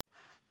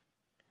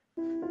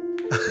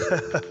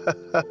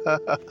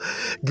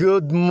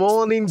Good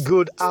morning,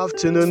 good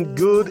afternoon,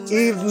 good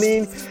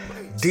evening.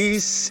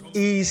 This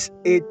is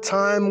a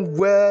time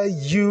where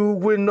you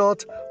will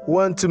not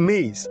want to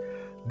miss.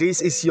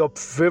 This is your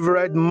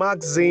favorite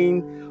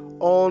magazine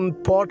on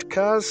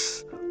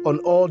podcast, on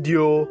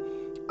audio,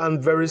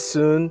 and very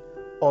soon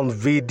on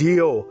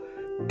video.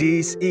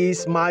 This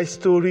is My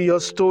Story, Your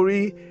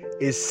Story,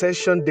 a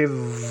session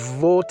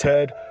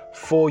devoted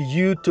for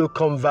you to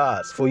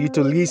converse, for you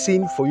to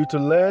listen, for you to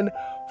learn,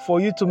 for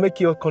you to make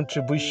your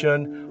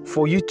contribution,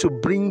 for you to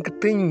bring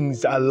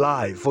things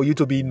alive, for you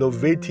to be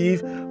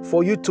innovative,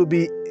 for you to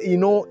be,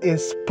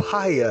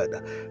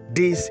 inspired.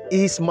 This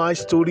is My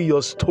Story,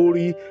 Your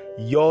Story,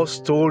 Your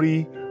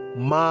Story,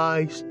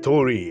 My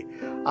Story.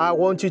 I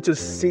want you to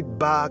sit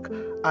back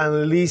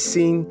and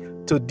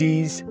listen to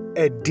this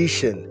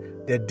edition.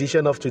 The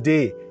edition of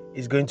today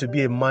is going to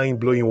be a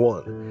mind-blowing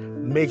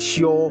one. Make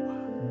sure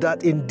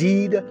that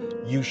indeed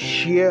you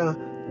share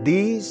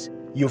these,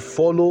 you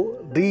follow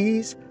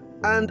these,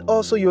 and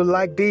also you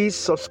like this,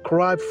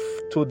 subscribe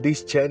to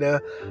this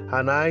channel,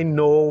 and I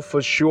know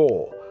for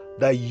sure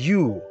that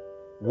you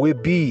will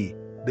be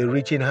the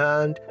reaching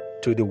hand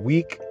to the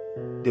weak,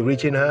 the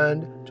reaching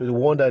hand to the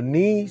one that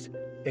needs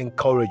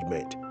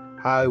encouragement.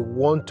 I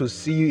want to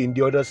see you in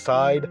the other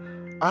side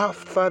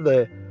after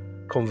the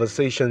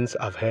conversations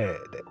I've had.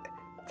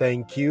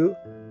 Thank you.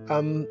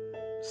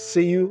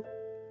 See you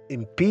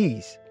in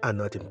peace and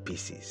not in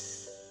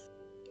pieces.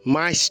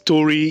 My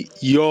story,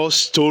 your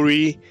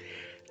story.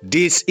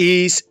 This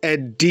is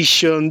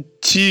edition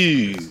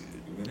 2.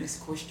 The next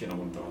question I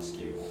want to ask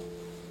you,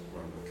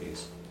 Robert,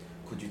 is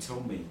could you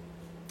tell me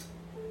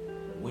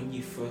when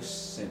you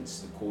first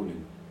sensed the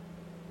calling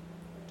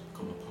to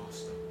become a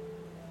pastor?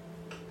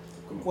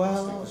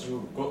 Because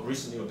you got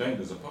recently ordained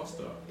as a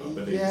pastor. I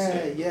believe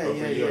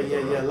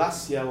Yeah.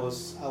 Last year I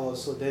was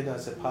ordained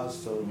as a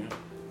pastor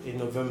in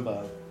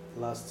November.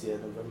 Last year,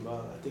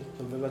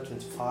 November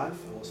 25, I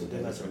was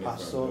ordained as a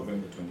pastor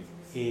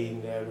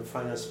in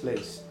Refiner's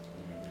Place.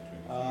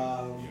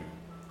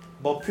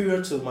 But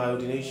prior to my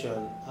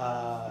ordination,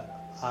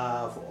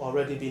 I've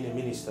already been a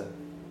minister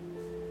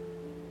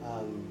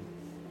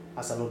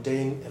as an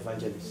ordained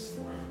evangelist.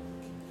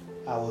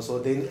 I was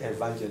ordained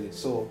evangelist,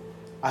 so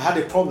I had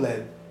a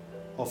problem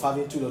of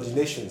having 2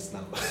 ordinations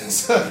now.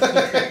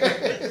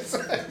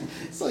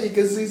 so you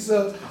can see,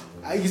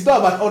 it's not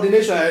about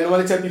ordination. I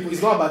normally tell people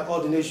it's not about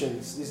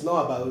ordinations. It's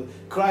not about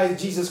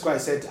Christ. Jesus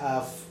Christ said, I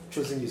have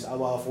chosen you, I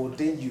have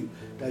ordained you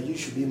that you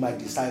should be my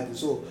disciple.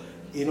 So,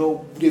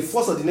 the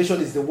first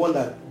ordination is the one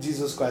that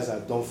Jesus Christ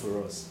has done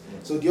for us.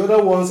 So the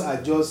other ones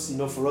are just,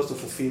 for us to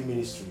fulfill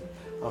ministry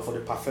and for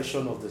the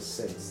perfection of the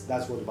saints.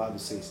 That's what the Bible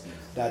says.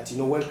 That,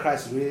 when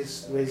Christ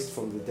raised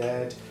from the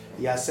dead,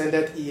 he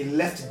ascended, he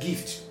left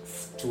gift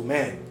to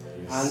men.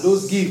 Yes. And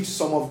those gifts,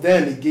 some of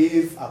them he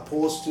gave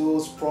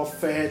apostles,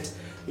 prophets,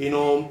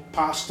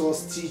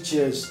 pastors,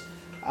 teachers,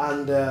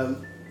 and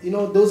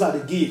those are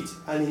the gifts.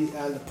 And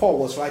Paul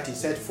was right. He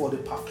said, for the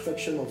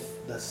perfection of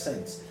the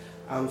saints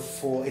and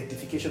for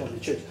edification of the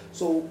church.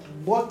 So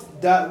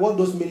what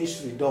those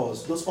ministry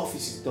does, those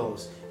offices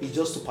does, is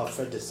just to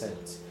perfect the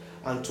saints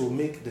and to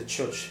make the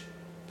church,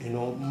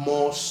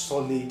 more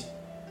solid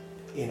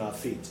in our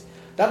faith.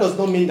 That does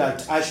not mean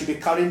that I should be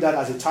carrying that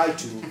as a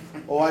title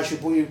or I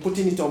should be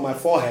putting it on my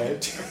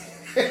forehead. Some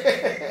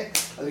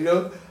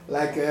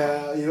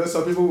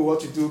people will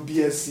want to do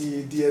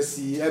BSc,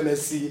 DSc,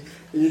 MSc,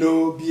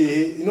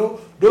 BA,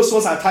 those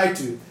ones are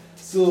titled.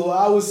 So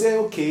I would say,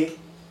 okay,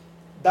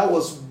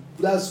 that's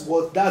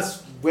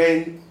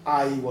when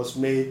I was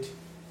made,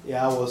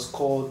 I was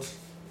called,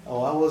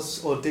 or I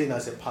was ordained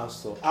as a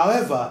pastor.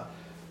 However,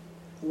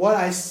 what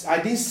I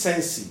didn't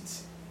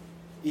sense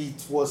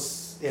it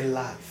was a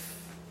life.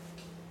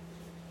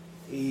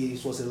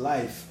 It was a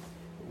life.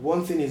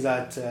 One thing is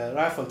that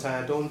right from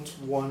time, I don't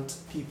want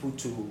people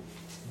to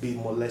be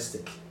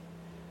molested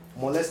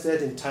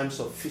in terms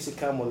of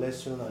physical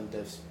molestation and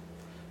death.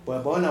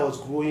 But when I was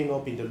growing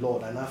up in the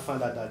Lord, and I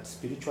found out that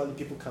spiritually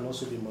people can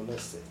also be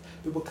molested.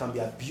 People can be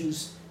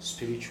abused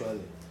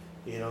spiritually.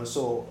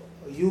 So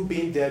you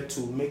being there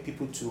to make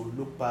people to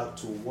look back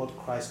to what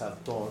Christ has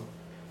done,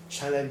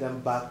 challenge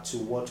them back to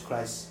what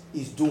Christ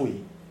is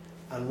doing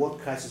and what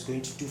Christ is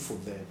going to do for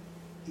them,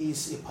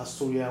 is a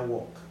pastoral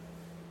work.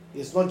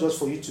 It's not just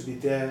for you to be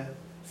there,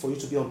 for you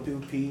to be on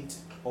pulpit,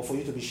 or for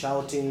you to be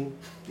shouting,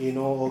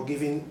 or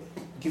giving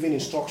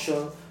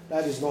instruction.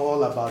 That is not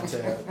all about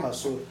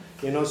pastoral.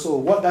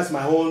 So that's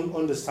my own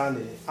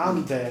understanding.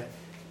 I'm there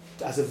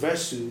as a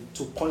vessel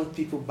to point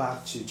people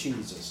back to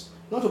Jesus,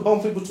 not to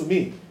point people to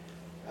me.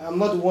 I'm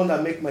not the one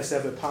that make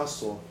myself a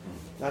pastor.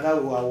 Now that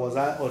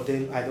I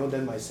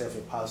ordained myself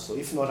a pastor.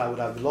 If not, I would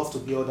have loved to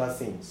be other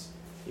things.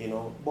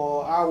 But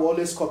I will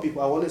always tell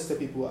people,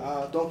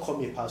 don't call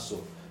me a pastor,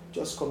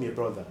 just call me a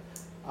brother.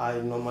 I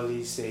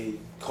normally say,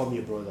 call me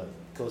a brother,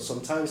 because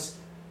sometimes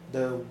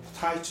the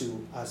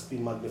title has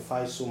been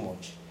magnified so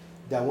much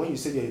that when you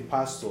say you're a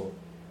pastor,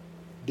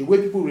 the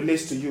way people relate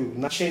to you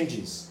now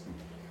changes.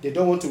 They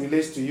don't want to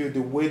relate to you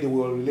the way they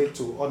will relate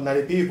to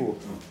ordinary people,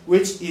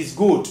 which is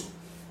good.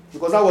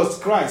 Because that was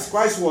Christ.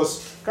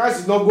 Christ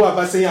did not go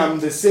about saying, I'm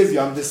the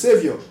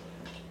Savior.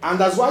 And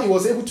that's why he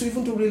was able to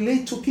even to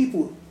relate to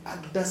people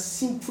at the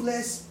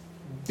simplest,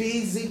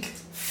 basic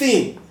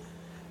thing.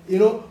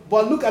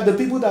 But look at the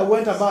people that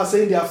went about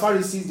saying they are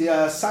Pharisees, they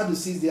are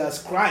Sadducees, they are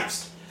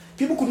scribes.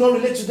 People could not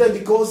relate to them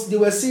because they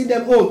were seeing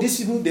them, these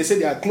people, they say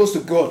they are close to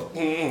God.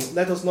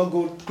 Let us not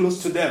go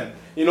close to them.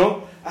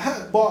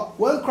 But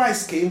when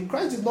Christ came,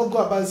 Christ did not go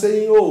about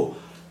saying,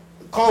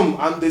 come,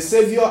 I'm the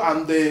Savior,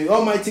 I'm the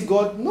Almighty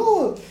God.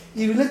 No,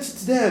 he related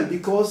to them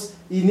because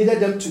he needed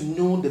them to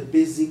know the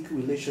basic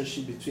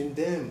relationship between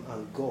them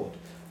and God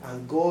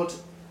and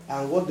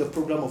what the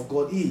program of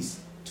God is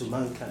to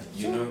mankind.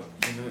 You know,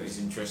 it's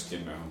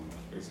interesting.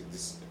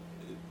 This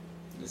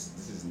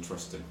is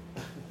interesting.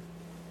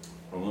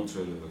 I want to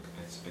look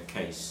at a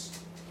case.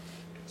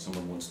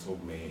 Someone once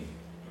told me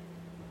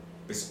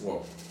this.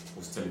 Well,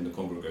 was telling the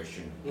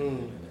congregation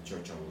in the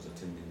church I was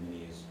attending many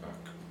years back,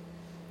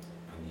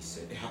 and he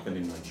said it happened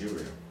in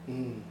Nigeria.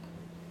 And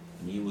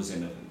he was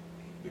the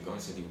guy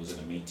said he was in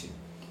a meeting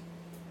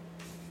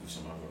with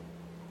some other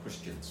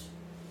Christians,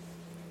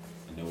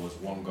 and there was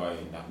one guy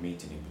in that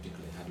meeting in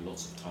particular had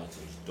lots of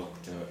titles: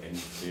 doctor,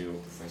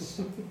 MPhil,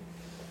 professor.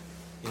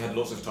 He had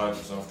lots of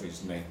titles after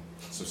his name,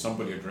 so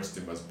somebody addressed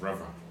him as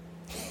brother.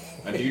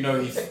 And you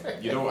know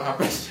what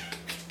happened?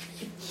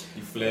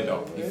 He flared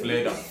up.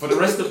 For the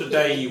rest of the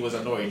day, he was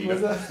annoyed.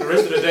 The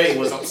rest of the day, he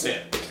was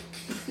upset.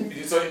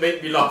 So it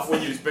made me laugh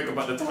when you speak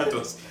about the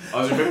titles.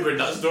 I was remembering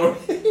that story.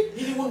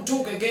 He didn't want to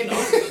talk again.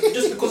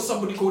 Just because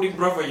somebody called him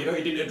brother, he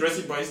didn't address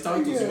him by his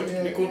titles. He wanted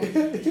to be called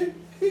him.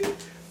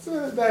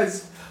 So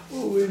that's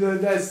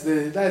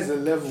the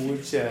level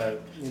which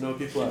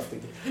people have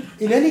taken.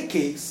 In any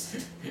case,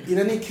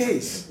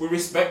 we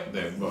respect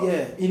them. But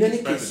in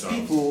any case,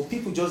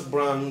 people just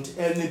brand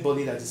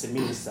anybody that is a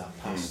minister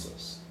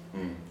pastors.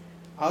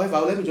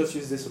 However, let me just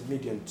use this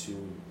medium to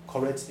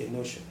correct a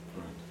notion.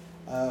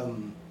 Right.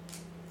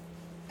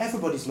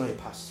 Everybody is not a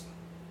pastor.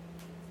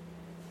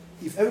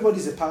 If everybody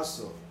is a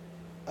pastor,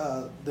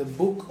 the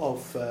book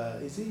of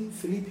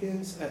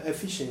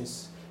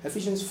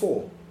Ephesians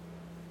 4,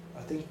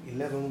 I think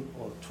 11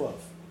 or 12,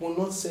 will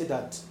not say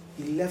that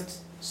he left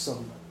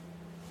some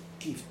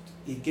gift.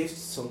 He gave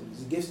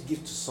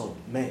gift to some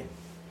men.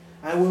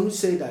 I will not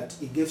say that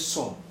he gave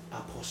some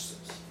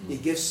apostles. He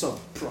gave some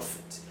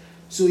prophets.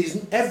 So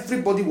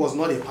everybody was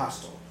not a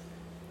pastor.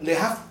 They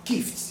have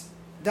gifts.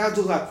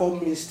 Those are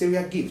called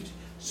ministerial gifts.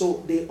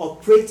 So they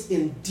operate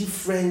in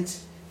different,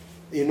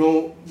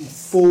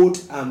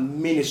 fold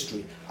and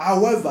ministry.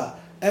 However,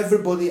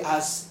 everybody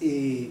has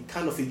a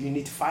kind of a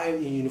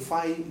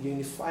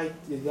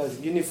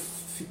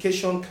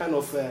unification kind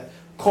of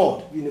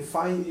cord,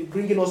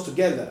 bringing us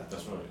together.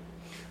 That's right.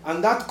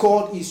 And that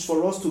cord is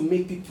for us to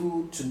make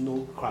people to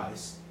know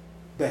Christ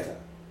better.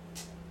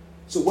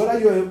 So whether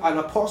you're an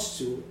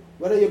apostle,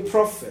 whether you're a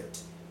prophet,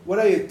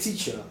 whether you're a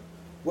teacher,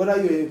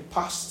 whether you're a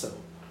pastor,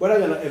 whether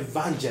you're an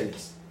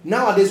evangelist.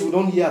 Nowadays we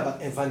don't hear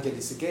about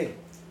evangelists again.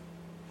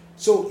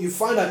 So you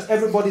find that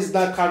everybody's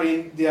now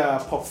carrying their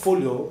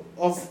portfolio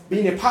of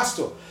being a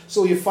pastor.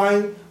 So you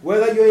find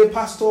whether you're a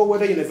pastor,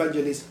 whether you're an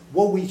evangelist,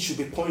 what we should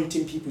be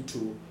pointing people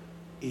to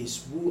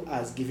is who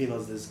has given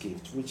us this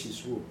gift, which is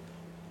who?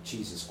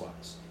 Jesus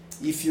Christ.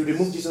 If you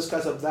remove Jesus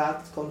Christ of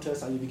that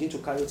context and you begin to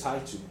carry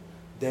title,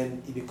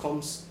 then it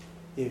becomes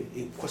a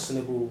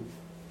questionable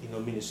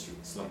ministry.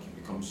 It's like it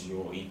becomes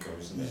your ego,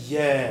 isn't it?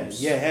 Yeah.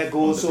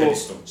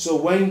 So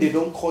when they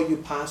don't call you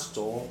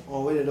pastor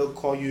or when they don't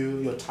call you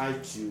your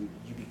title,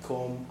 you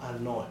become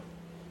annoyed.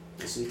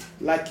 You see,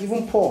 like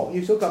even Paul.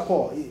 If you look at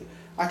Paul,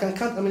 I can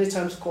count how many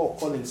times Paul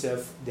called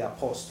himself the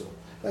apostle.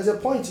 There's a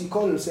point he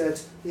called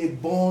himself a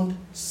bond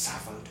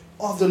servant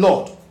of the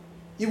Lord.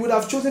 He would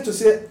have chosen to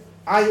say,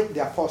 "I,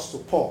 the apostle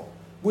Paul,"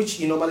 which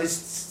he normally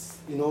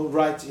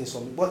write in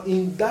some. But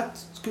in that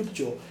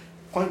scripture,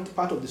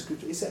 part of the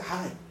scripture, he said,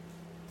 "Hi,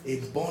 a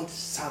bond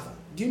servant."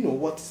 Do you know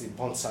what is a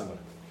bond servant?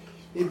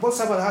 A bond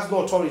servant has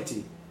no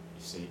authority.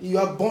 You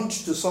are bound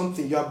to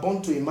something. You are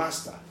bound to a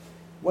master.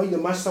 When the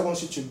master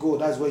wants you to go,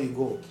 that's where you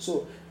go.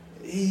 So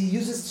he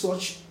uses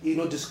such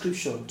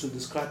description to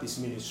describe his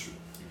ministry.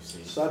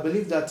 So I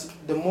believe that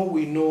the more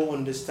we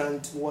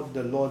understand what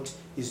the Lord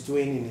is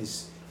doing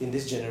in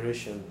this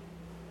generation,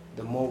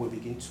 the more we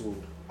begin to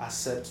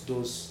accept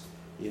those,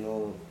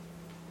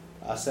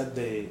 accept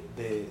the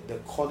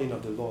calling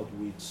of the Lord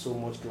with so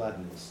much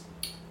gladness.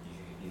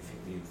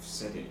 You've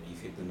said it.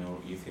 You've hit the nail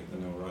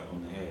right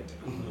on the head,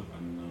 and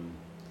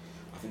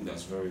I think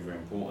that's very, very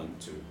important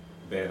to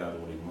bear that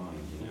all in mind.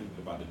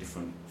 About the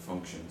different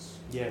functions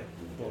in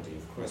the body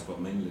of Christ, but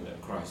mainly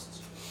that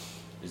Christ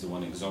is the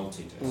one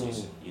exalted, as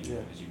as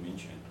you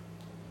mentioned.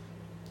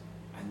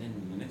 And then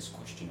the next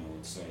question I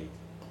would say,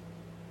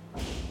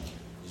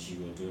 because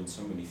you are doing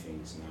so many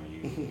things now,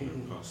 you're a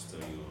pastor,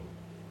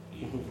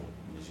 you're a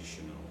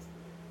musician.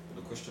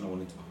 But the question I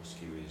wanted to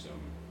ask you is,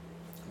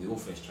 we all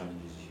face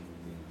challenges.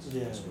 We things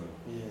Yeah. as well.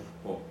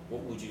 Yeah.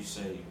 What would you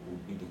say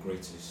would be the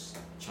greatest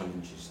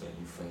challenges that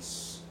you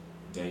face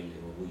daily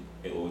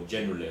or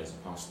generally as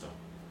a pastor?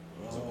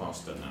 As a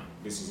pastor now,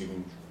 this is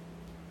even.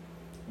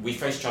 We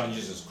face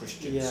challenges as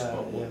Christians, Yeah,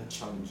 but what yeah.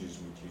 challenges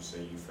would you say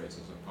you face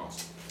as a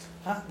pastor?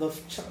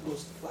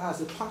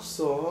 As a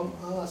pastor,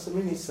 as a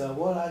minister,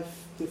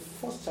 the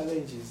first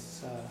challenge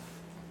is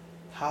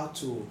how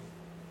to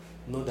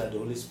know that the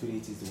Holy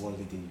Spirit is the one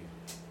leading you.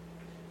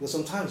 Because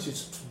sometimes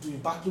you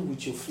battle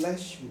with your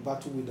flesh, you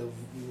battle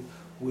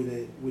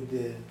with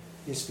the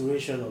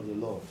inspiration of the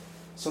Lord.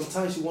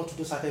 Sometimes you want to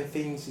do certain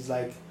things. It's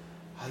like,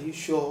 are you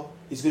sure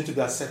it's going to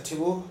be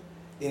acceptable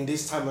in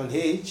this time and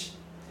age?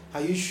 Are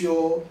you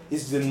sure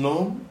it's the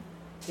norm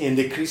in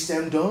the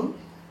Christendom?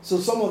 So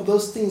some of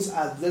those things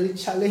are very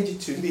challenging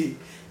to me,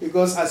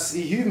 because as a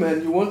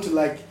human, you want to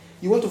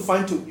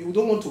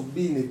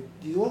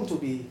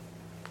be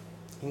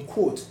in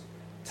quote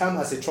term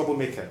as a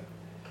troublemaker.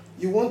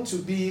 You want to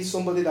be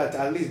somebody that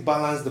at least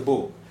balance the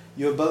boat.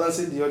 You're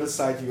balancing the other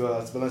side, you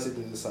are balancing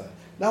the other side.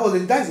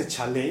 That is a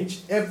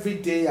challenge. Every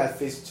day I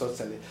face such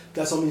challenge.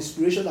 There's some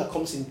inspiration that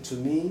comes into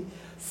me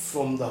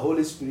from the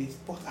Holy Spirit,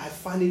 but I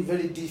find it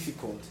very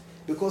difficult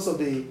because of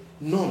the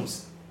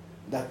norms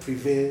that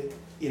prevail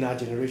in our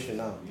generation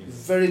now. Yeah.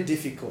 Very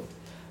difficult.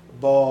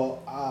 But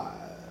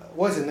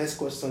what's the next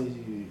question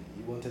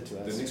you wanted to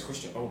ask? The next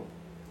question. Oh,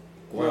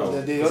 Well,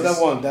 wow. the other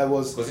one that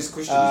was Because this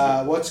question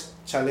is. what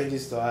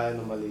challenges do I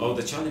normally? Oh,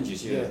 the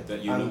challenges, yeah, Yeah,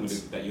 that you and- normally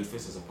that you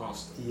face as a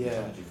pastor. The Yeah.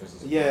 challenge you face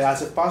as a Yeah,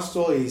 pastor. as a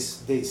pastor is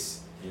this.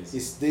 Yes.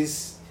 Is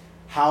this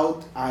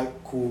how I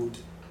could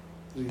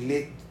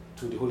relate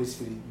to the Holy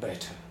Spirit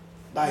better?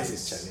 That is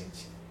Yes. a challenge.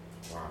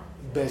 Wow.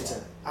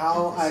 Better.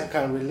 How I Interesting.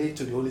 can relate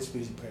to the Holy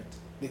Spirit better.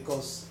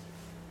 Because,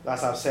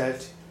 as I've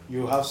said,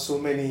 you have so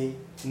many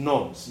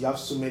norms, you have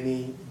so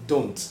many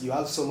don'ts, you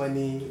have so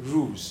many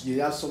rules,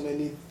 you have so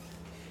many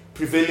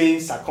prevailing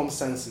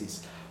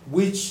circumstances,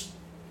 which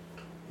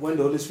when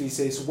the Holy Spirit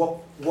says,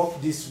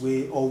 walk this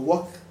way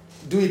or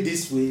do it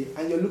this way,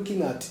 and you're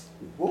looking at,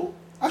 well,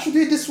 I should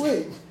do it this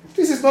way.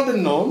 This is not the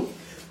norm.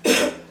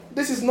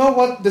 This is not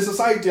what the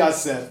society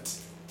accepts.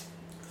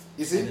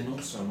 You see? And then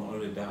also, not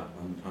only that,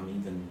 I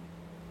mean,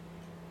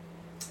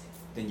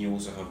 then you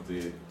also have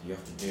you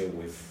have to deal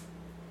with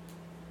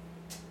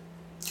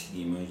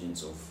the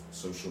emergence of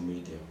social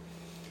media.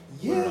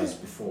 Yeah. Whereas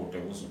before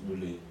there wasn't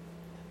really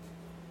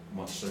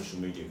much social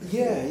media before.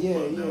 Yeah, yeah,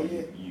 but now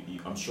yeah. You,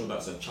 I'm sure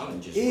that's a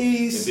challenge as well.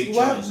 Is The big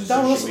well, challenge is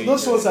that was social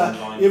those media, ones are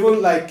online.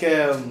 even like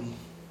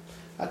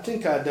I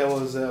think there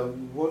was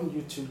one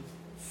YouTube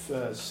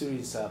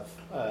series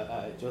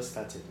I just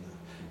started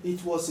now.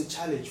 It was a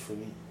challenge for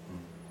me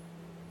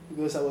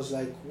because I was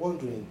like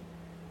wondering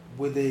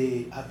with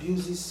the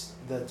abuses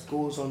that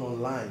goes on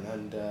online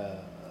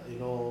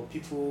and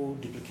people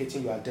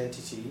duplicating your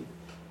identity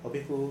or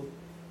people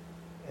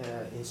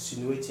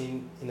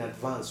insinuating in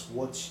advance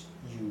what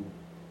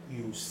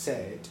you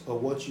said or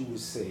what you will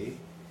say,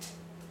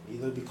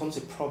 it becomes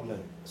a problem.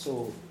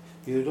 So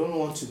you don't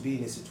want to be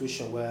in a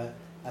situation where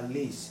at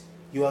least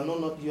you are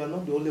not the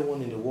only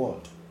one in the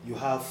world. You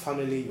have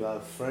family, you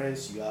have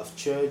friends, you have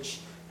church,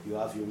 you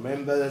have your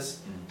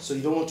members. So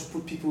you don't want to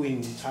put people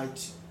in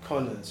tight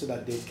corners so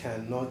that they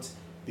cannot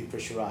be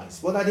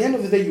pressurized. But at the end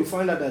of the day, you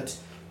find out that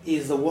it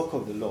is the work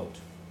of the Lord.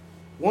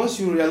 Once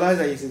you realize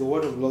that it is the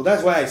word of the Lord,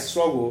 that's why I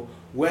struggle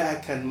where I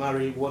can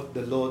marry what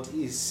the Lord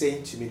is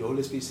saying to me, the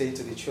Holy Spirit saying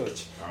to the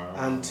church,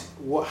 and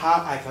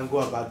how I can go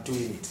about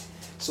doing it.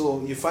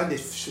 So you find the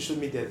social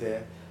media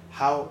there.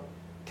 How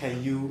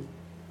can you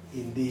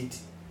indeed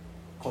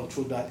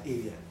control that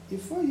area?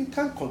 You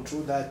can't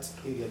control that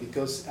area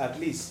because at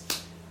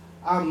least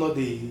I'm not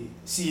the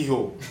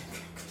CEO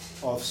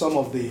of some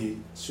of the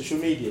social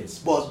medias.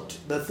 But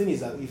the thing is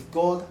that if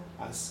God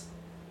has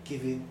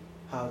given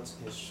out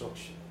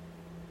instruction,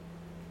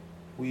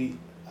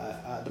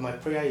 my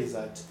prayer is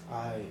that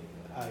I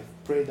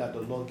pray that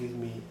the Lord give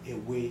me a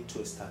way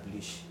to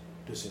establish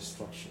those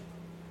instructions.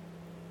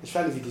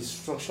 Especially with the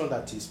instruction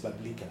that is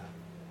biblical.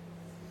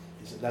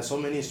 There's so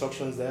many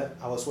instructions there.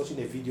 I was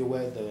watching a video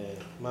where the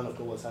man of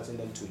God was asking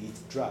them to eat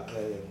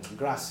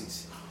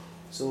grasses.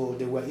 So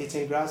they were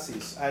eating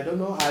grasses. I don't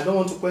know. I don't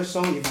want to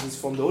question if it's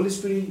from the Holy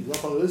Spirit, it's not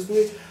from the Holy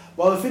Spirit.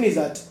 But the thing is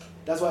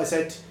that's why I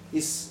said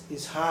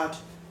it's hard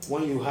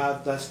when you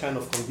have that kind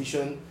of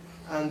condition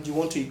and you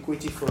want to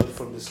equate it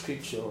from the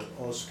scripture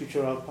or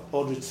scriptural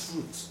or the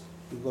truth.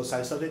 Because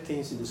I started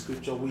things in the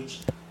scripture which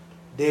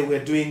they were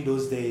doing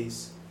those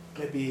days.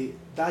 Maybe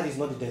that is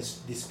not the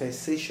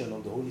dispensation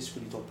of the Holy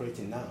Spirit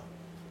operating now.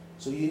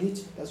 So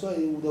that's why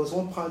there was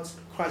one part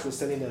Christ was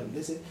telling them,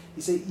 listen,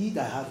 he said, he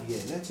that have ear,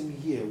 let him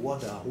hear what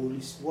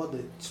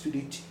the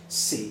Spirit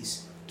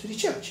says to the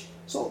church.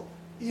 So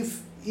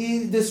if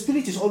the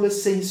Spirit is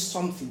always saying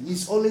something,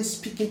 he's always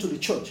speaking to the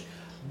church.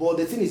 But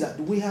the thing is that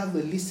we have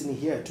the listening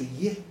here to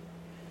hear.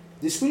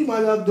 The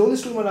Holy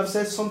Spirit might have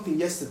said something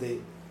yesterday,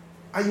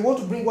 and you want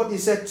to bring what he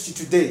said to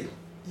today.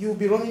 You'll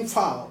be running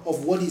foul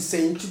of what he's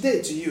saying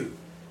today to you.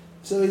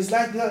 So it's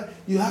like that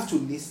you have to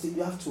listen,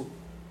 you have to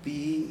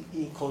be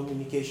in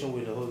communication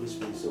with the Holy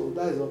Spirit. So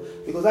that is all,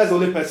 because that's the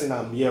only person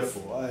I'm here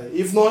for.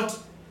 If not,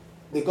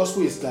 the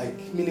gospel is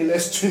like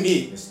meaningless to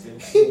me.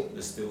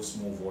 The still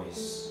small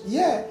voice.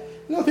 Yeah.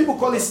 People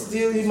call it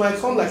still. It might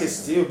come like a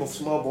still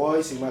small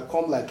voice. It might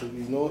come like,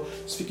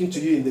 speaking to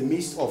you in the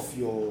midst of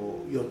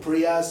your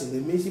prayers, in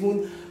the midst.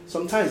 Even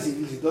sometimes,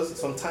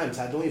 sometimes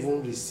I don't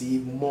even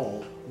receive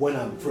more when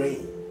I'm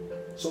praying.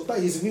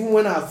 Sometimes it's even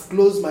when I've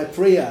closed my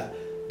prayer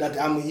that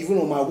I'm even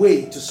on my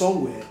way to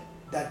somewhere,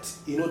 that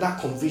that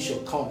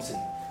conviction comes in.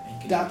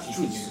 That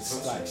truth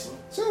is like so.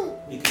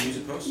 You can use a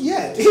person.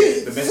 Yeah.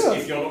 The best,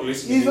 if you're not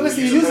listening, you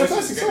use a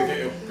person.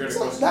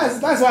 So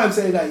that's why I'm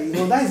saying that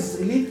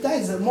that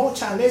is more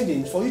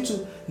challenging for you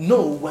to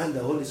know when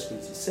the Holy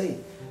Spirit is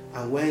saying,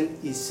 and when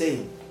He's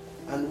saying,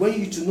 and when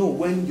you to know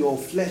when your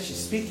flesh is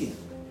speaking,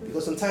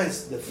 because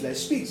sometimes the flesh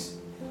speaks,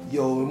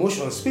 your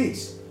emotion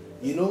speaks.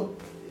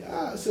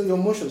 So your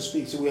emotion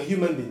speaks. So we're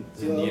human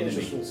beings. Your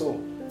emotion speaks.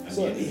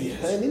 So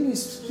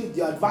enemies speak,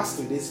 your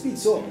adversary, they speak.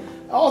 So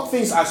all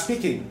things are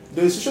speaking.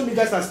 The social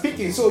medias are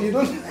speaking. So you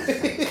don't.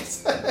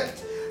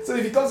 So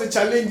it becomes a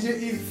challenge.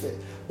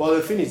 But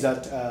the thing is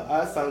that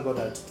I thank God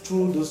that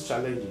through those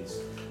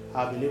challenges,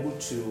 I've been able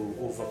to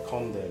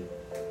overcome them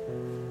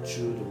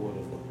through the Word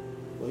of God.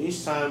 But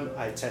each time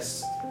I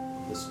test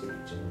the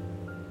Spirit,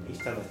 each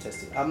time I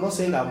test it. I'm not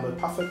saying I'm a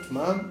perfect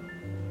man,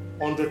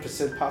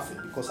 100%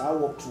 perfect, because I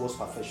work towards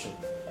perfection.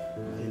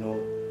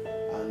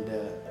 And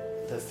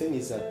the thing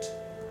is that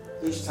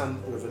each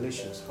time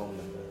revelations come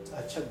like that,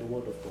 I check the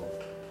Word of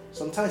God.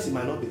 Sometimes it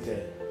might not be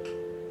there.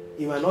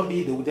 It might not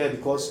be there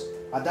because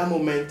at that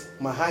moment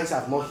my eyes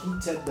have not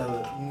heated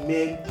the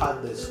main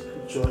part the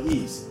scripture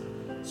is.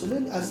 So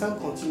then as time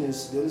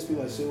continues, the Holy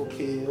Spirit might say,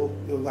 okay,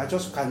 I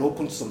just can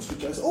open some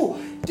scripture and say, oh,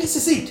 this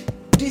is it.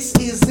 This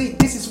is it.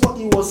 This is what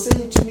He was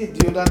saying to me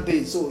the other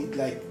day. So it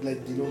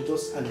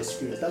just an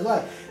experience. That's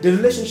why the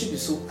relationship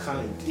is so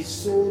kind. It's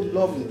so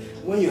lovely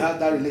when you have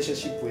that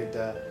relationship with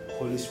the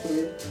Holy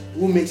Spirit,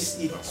 who makes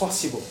it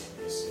possible.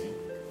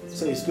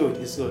 So it's good.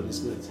 It's good. It's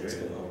good. It's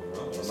good.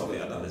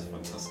 That is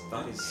fantastic.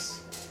 That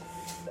is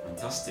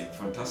fantastic.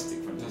 How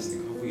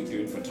are we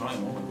doing for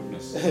time? Oh my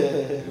goodness.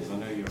 Because I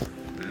know you're.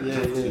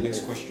 The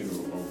next question.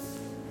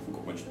 We've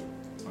got much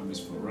time is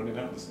for running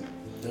out, isn't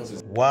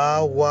it?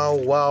 Wow.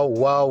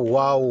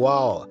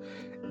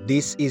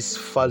 This is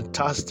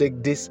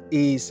fantastic. This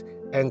is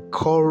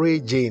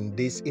encouraging.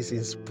 This is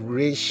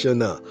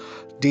inspirational.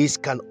 This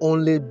can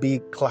only be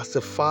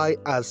classified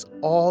as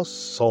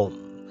awesome.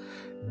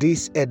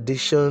 This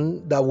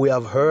edition that we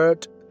have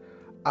heard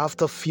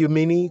after a few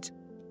minutes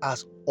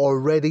has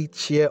already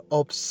cheered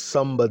up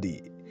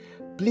somebody.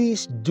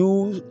 Please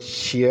do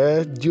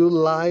share, do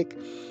like,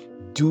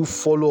 do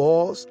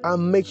follow us,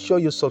 and make sure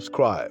you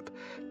subscribe.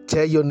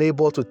 Tell your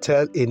neighbor to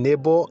tell a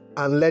neighbor,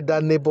 and let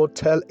that neighbor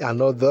tell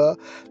another.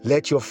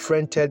 Let your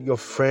friend tell your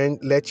friend.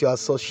 Let your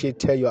associate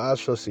tell your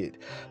associate.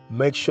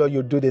 Make sure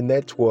you do the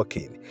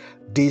networking.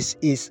 This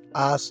is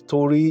our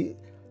story,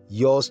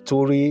 your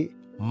story,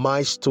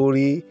 my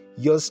story,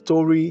 your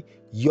story,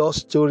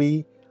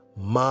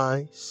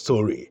 my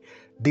story.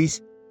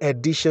 This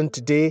edition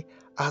today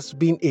has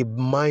been a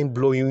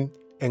mind-blowing,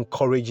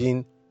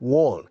 encouraging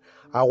one.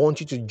 I want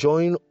you to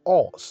join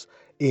us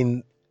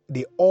in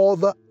the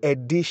other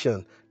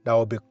edition that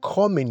will be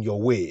coming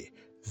your way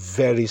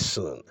very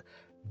soon.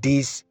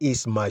 This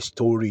is my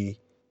story,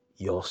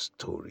 your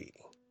story.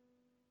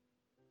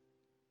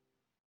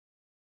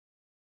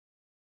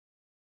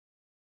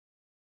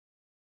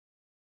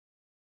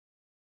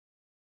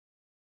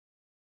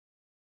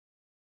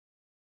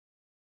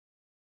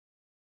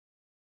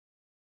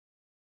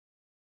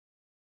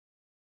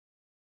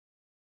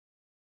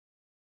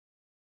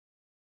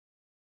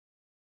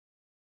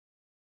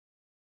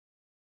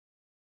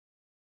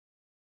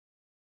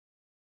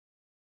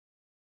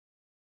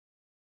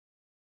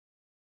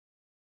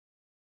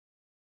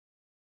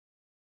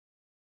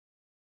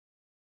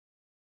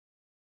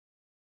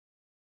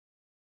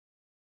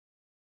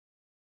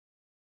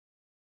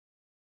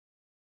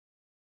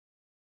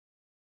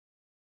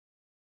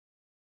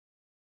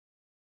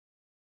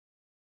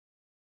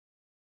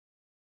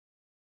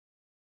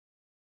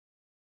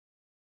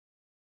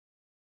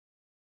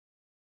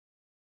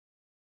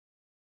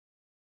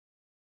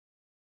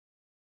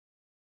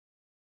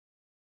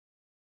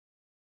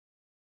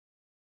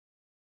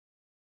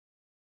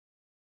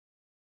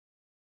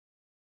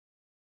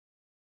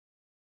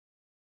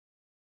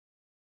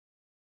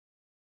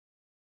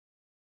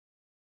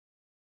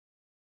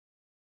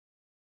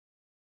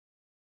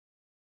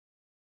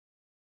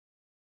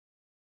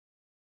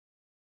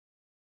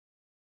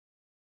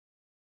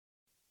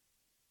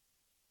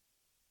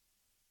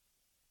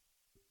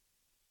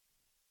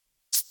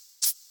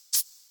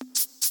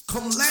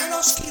 Come let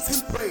us give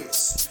Him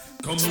praise.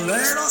 Come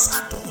let us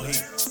adore Him.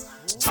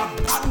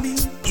 Abami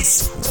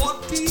is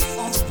worthy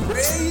of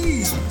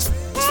praise.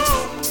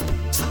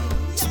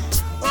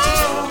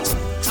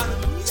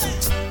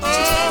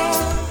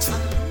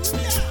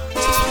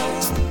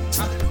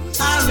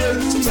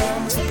 Hallelujah.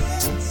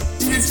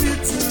 Is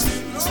it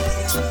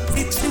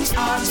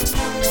us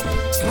adore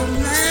Him. Come